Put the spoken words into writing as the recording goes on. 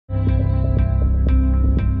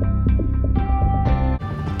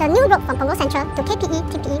new road from Punggol Central to KPE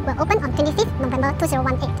TPE will open on 25th November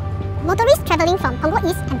 2018. Motorists travelling from Punggol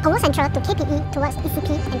East and Punggol Central to KPE towards ECP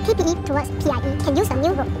and TPE towards PIE can use the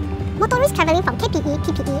new road. Motorists travelling from KPE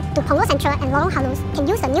TPE to Punggol Central and Lorong Halus can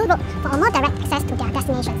use the new road for a more direct access to their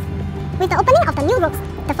destinations. With the opening of the new roads,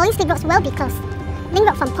 the following slip roads will be closed. Link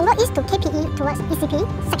road from Punggol East to KPE towards ECP,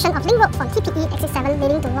 section of link road from TPE exit 7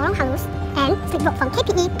 leading to Lorong Halus, and slip road from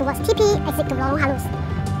KPE towards TPE exit to Lorong Halus.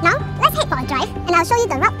 Now, let's head for a drive and I'll show you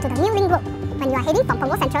the route to the new link road when you are heading from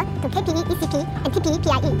Punggol Central to KPE ECP and TPE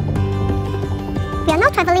PIE. We are now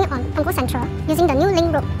travelling on Punggol Central using the new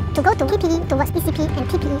link road to go to KPE towards ECP and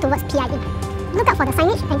TPE towards PIE. Look out for the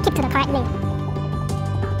signage and keep to the correct lane.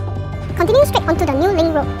 Continue straight onto the new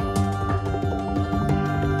link road.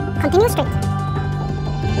 Continue straight.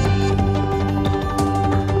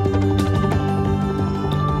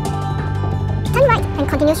 Turn right and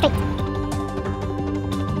continue straight.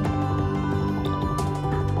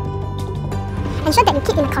 Ensure that you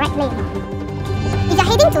keep in the correct lane. If you are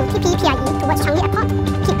heading to TPE PIE towards Changi Airport,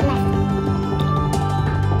 keep left.